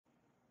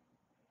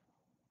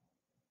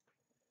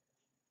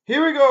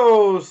Here we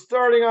go.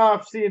 Starting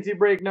off C&C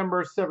break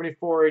number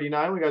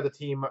 7489. We got the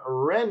team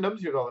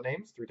randoms. Here's all the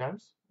names. 3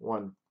 times.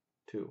 1,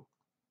 2,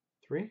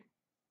 3.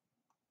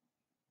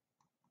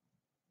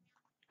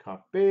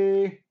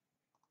 Copy.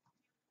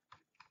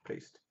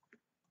 Paste.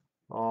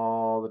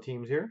 All the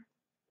teams here.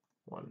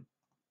 1,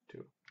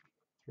 2,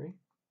 3.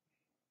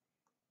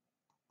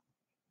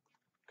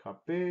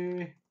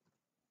 Copy.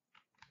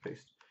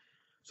 Paste.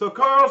 So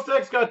Carl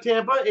Steck's got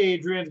Tampa,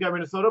 Adrian's got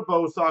Minnesota,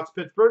 Bo Sox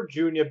Pittsburgh,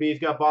 Junior B's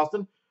got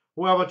Boston,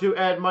 Hueva to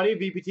Ed Money,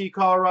 VPT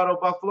Colorado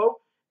Buffalo,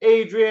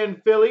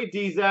 Adrian Philly,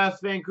 D's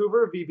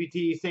Vancouver,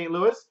 VPT St.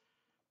 Louis,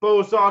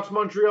 Bo Sox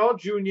Montreal,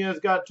 Junior's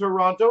got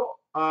Toronto,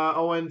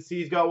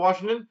 ONC's got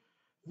Washington,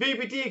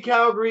 VPT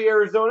Calgary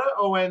Arizona,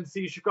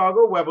 ONC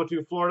Chicago, Webo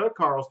to Florida,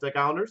 Carl Steck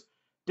Islanders,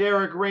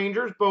 Derek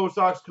Rangers, Bo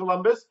Sox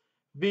Columbus,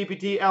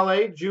 VPT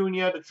LA,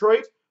 Junior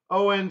Detroit,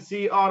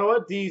 ONC Ottawa,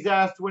 D's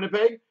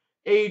Winnipeg,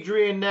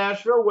 Adrian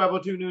Nashville,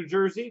 Webo to New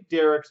Jersey,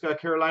 Derek's got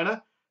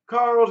Carolina,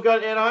 Carl's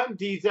got Anaheim,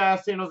 D's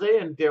San Jose,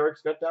 and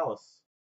Derek's got Dallas.